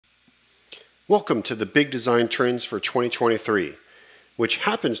Welcome to the Big Design Trends for 2023, which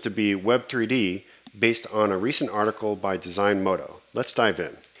happens to be Web3D based on a recent article by Design Modo. Let's dive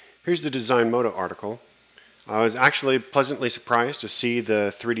in. Here's the Design Modo article. I was actually pleasantly surprised to see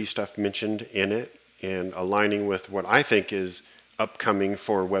the 3D stuff mentioned in it and aligning with what I think is upcoming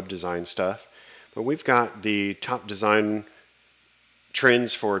for web design stuff. But we've got the top design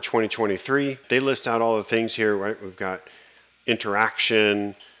trends for 2023. They list out all the things here, right? We've got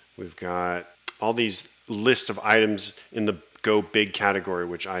interaction, we've got all these lists of items in the Go Big category,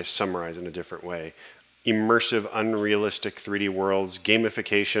 which I summarize in a different way. Immersive, unrealistic 3D worlds,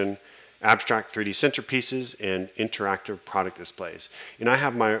 gamification, abstract 3D centerpieces, and interactive product displays. And I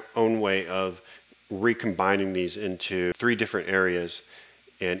have my own way of recombining these into three different areas,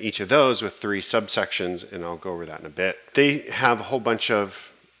 and each of those with three subsections, and I'll go over that in a bit. They have a whole bunch of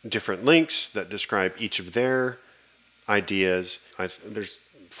different links that describe each of their ideas. There's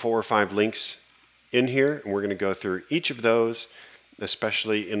 4 or 5 links in here, and we're going to go through each of those,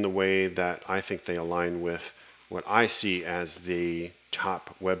 especially in the way that I think they align with what I see as the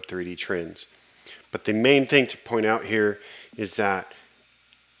top Web 3D trends. But the main thing to point out here is that,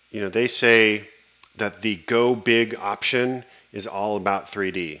 they say that the Go Big option is all about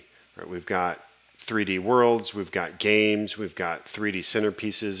 3D. Right? We've got 3D worlds, we've got games, we've got 3D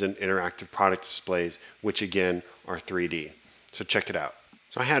centerpieces and interactive product displays, which again are 3D. So check it out.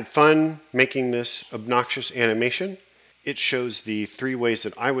 So I had fun making this obnoxious animation. It shows the 3 ways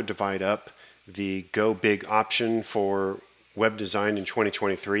that I would divide up the Go Big option for web design in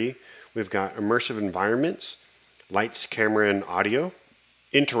 2023. We've got immersive environments, lights, camera, and audio.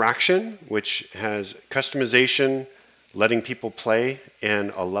 Interaction, which has customization, letting people play,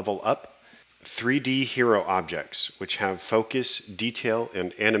 and a level up. 3D hero objects, which have focus, detail,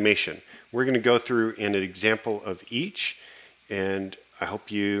 and animation. We're going to go through an example of each, and I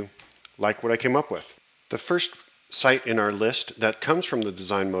hope you like what I came up with. The first site in our list that comes from the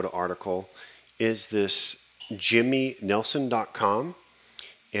Design Modo article is this jimmynelson.com,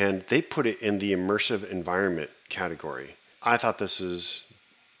 and they put it in the immersive environment category. I thought this is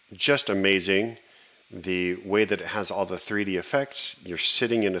just amazing. The way that it has all the 3D effects, you're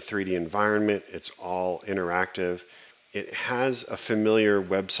sitting in a 3D environment, it's all interactive. It has a familiar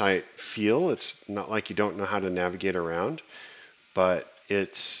website feel. It's not like you don't know how to navigate around, but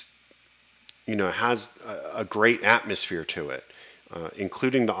it has a great atmosphere to it,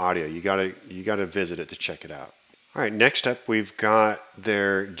 including the audio. You gotta visit it to check it out. All right, next up we've got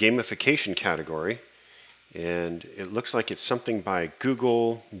their gamification category, and it looks like it's something by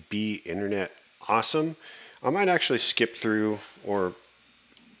Google Be Internet Awesome. I might actually skip through or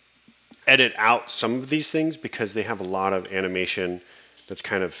edit out some of these things because they have a lot of animation that's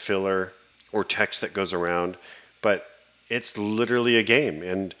kind of filler or text that goes around, but it's literally a game,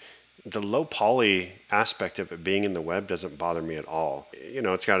 and the low poly aspect of it being in the web doesn't bother me at all.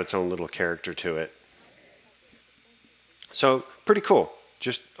 It's got its own little character to it. So pretty cool.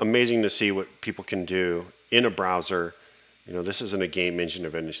 Just amazing to see what people can do in a browser. This isn't a game engine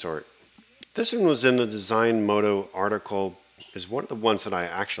of any sort. This one was in the Design Modo article, is one of the ones that I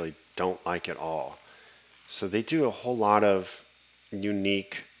actually don't like at all. So they do a whole lot of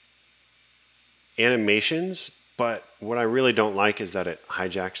unique animations, but what I really don't like is that it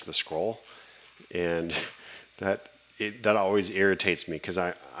hijacks the scroll, and that always irritates me because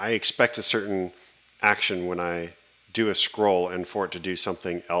I expect a certain action when I do a scroll, and for it to do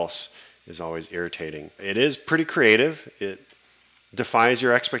something else is always irritating. It is pretty creative. It defies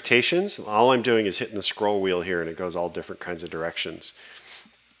your expectations. All I'm doing is hitting the scroll wheel here, and it goes all different kinds of directions.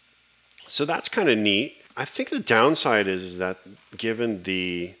 So that's kind of neat. I think the downside is that given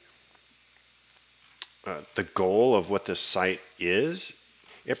the goal of what this site is,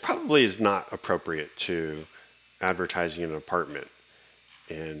 it probably is not appropriate to advertising an apartment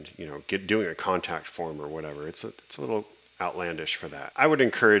and doing a contact form or whatever. It's a little outlandish for that. I would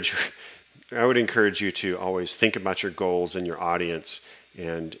encourage you to always think about your goals and your audience,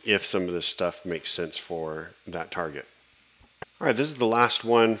 and if some of this stuff makes sense for that target. All right, this is the last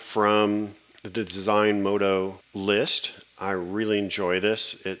one from the Design Modo list. I really enjoy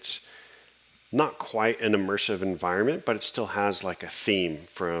this. It's not quite an immersive environment, but it still has like a theme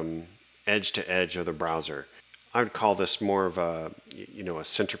from edge to edge of the browser. I would call this more of a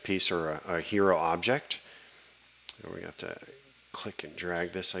centerpiece or a hero object. We have to click and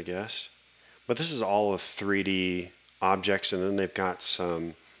drag this, I guess. But this is all of 3D objects, and then they've got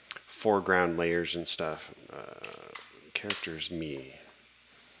some foreground layers and stuff. Characters me.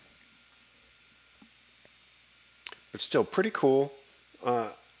 But still pretty cool.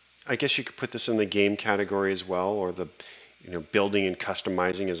 I guess you could put this in the game category as well, or the building and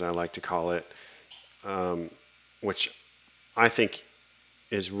customizing, as I like to call it, which I think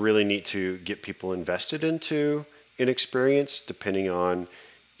is really neat to get people invested into an experience, depending on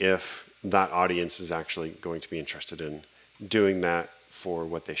if that audience is actually going to be interested in doing that for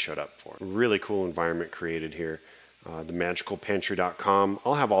what they showed up for. Really cool environment created here. TheMagicalPantry.com.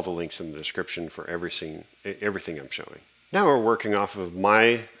 I'll have all the links in the description for everything I'm showing. Now we're working off of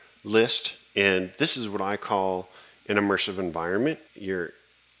my list, and this is what I call an immersive environment. You're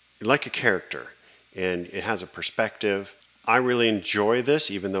like a character, and it has a perspective. I really enjoy this,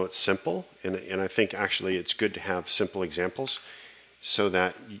 even though it's simple, and I think actually it's good to have simple examples so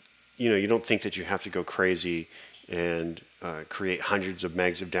that you don't think that you have to go crazy and create hundreds of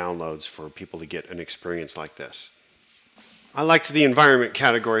megs of downloads for people to get an experience like this. I liked the environment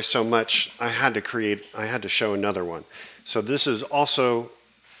category so much, I had to show another one. So this is also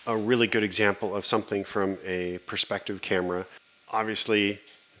a really good example of something from a perspective camera. Obviously,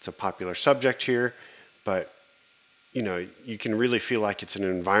 it's a popular subject here, but you can really feel like it's an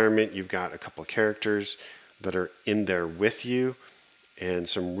environment. You've got a couple of characters that are in there with you and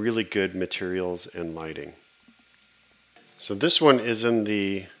some really good materials and lighting. So this one is in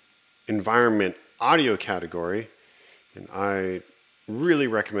the environment audio category, and I really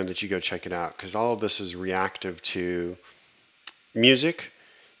recommend that you go check it out because all of this is reactive to music.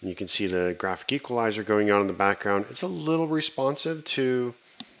 And you can see the graphic equalizer going on in the background. It's a little responsive to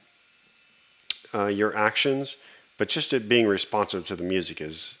your actions, but just it being responsive to the music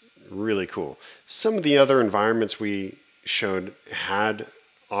is really cool. Some of the other environments we showed had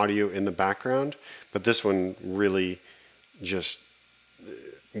audio in the background, but this one really just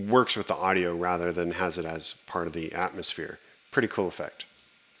works with the audio rather than has it as part of the atmosphere. Pretty cool effect.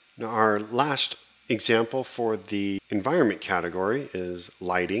 Now our last example for the environment category is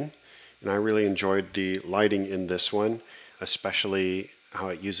lighting, and I really enjoyed the lighting in this one, especially how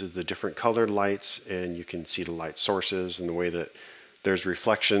it uses the different colored lights, and you can see the light sources and the way that there's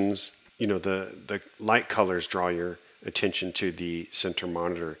reflections. The light colors draw your attention to the center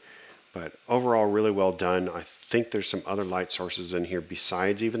monitor, but overall really well done. I think there's some other light sources in here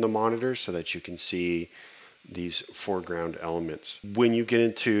besides even the monitor so that you can see these foreground elements. When you get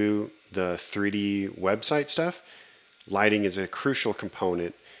into the 3D website stuff, lighting is a crucial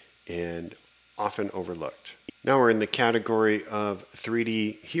component and often overlooked. Now we're in the category of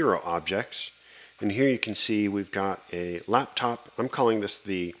 3D hero objects, and here you can see we've got a laptop. I'm calling this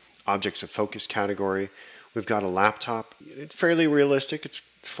the objects of focus category. We've got a laptop. It's fairly realistic. It's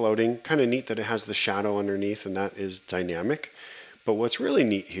floating. Kind of neat that it has the shadow underneath, and that is dynamic. But what's really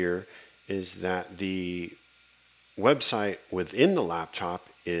neat here is that the website within the laptop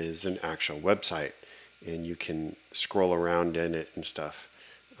is an actual website, and you can scroll around in it and stuff.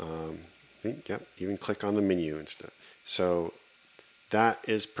 Yep, even click on the menu and stuff. So that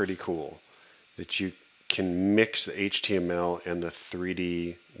is pretty cool that you can mix the HTML and the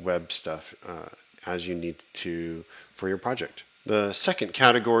 3D web stuff as you need to for your project. The second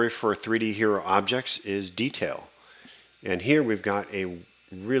category for 3D hero objects is detail. And here we've got a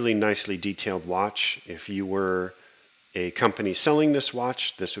really nicely detailed watch. If you were a company selling this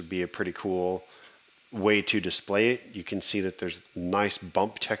watch, this would be a pretty cool way to display it. You can see that there's nice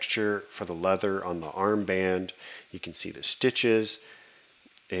bump texture for the leather on the armband. You can see the stitches,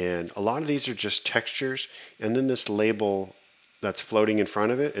 and a lot of these are just textures, and then this label that's floating in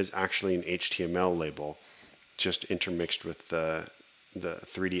front of it is actually an HTML label just intermixed with the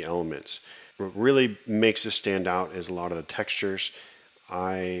 3D elements. What really makes this stand out is a lot of the textures.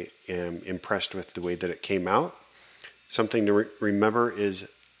 I am impressed with the way that it came out. Something to remember is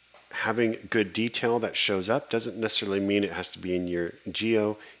having good detail that shows up doesn't necessarily mean it has to be in your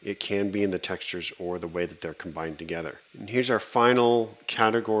geo. It can be in the textures or the way that they're combined together. And here's our final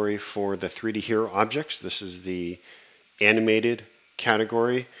category for the 3D hero objects. This is the animated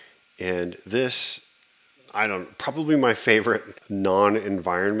category, and this, probably my favorite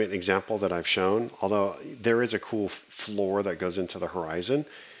non-environment example that I've shown, although there is a cool floor that goes into the horizon,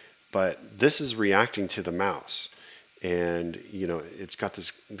 but this is reacting to the mouse. And it's got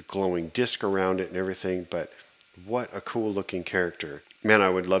this glowing disc around it and everything, but what a cool looking character. Man, I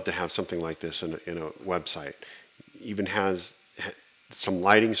would love to have something like this in a website. Even has some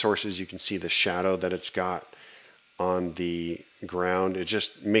lighting sources. You can see the shadow that it's got on the ground. It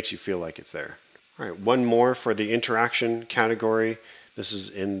just makes you feel like it's there. All right, one more for the interaction category. This is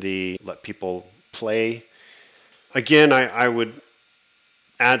in the let people play. Again, I would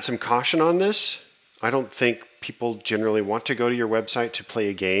add some caution on this. I don't think people generally want to go to your website to play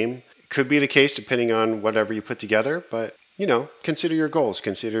a game. It could be the case depending on whatever you put together, but consider your goals,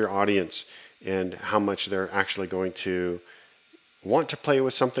 consider your audience, and how much they're actually going to want to play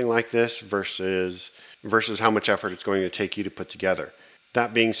with something like this versus how much effort it's going to take you to put together.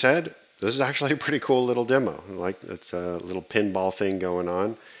 That being said, this is actually a pretty cool little demo. Like, it's a little pinball thing going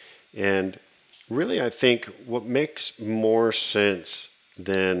on. And really, I think what makes more sense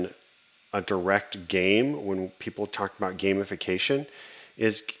than a direct game when people talk about gamification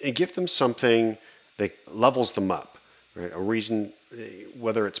is give them something that levels them up, right? A reason,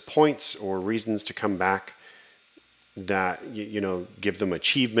 whether it's points or reasons to come back, that give them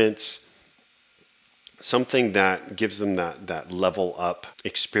achievements, something that gives them that level up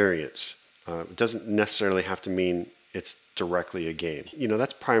experience. It doesn't necessarily have to mean it's directly a game.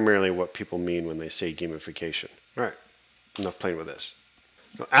 That's primarily what people mean when they say gamification. All right, enough playing with this.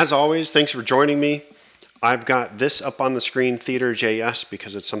 As always, thanks for joining me. I've got this up on the screen, Theater.js,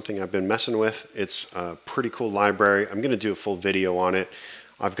 because it's something I've been messing with. It's a pretty cool library. I'm going to do a full video on it.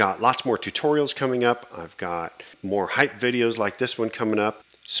 I've got lots more tutorials coming up. I've got more hype videos like this one coming up.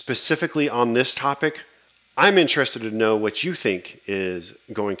 Specifically on this topic, I'm interested to know what you think is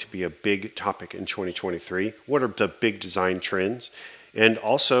going to be a big topic in 2023. What are the big design trends? And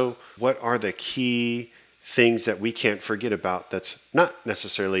also, what are the key things that we can't forget about that's not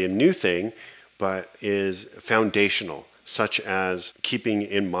necessarily a new thing, but is foundational, such as keeping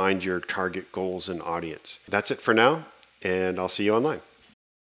in mind your target goals and audience. That's it for now, and I'll see you online.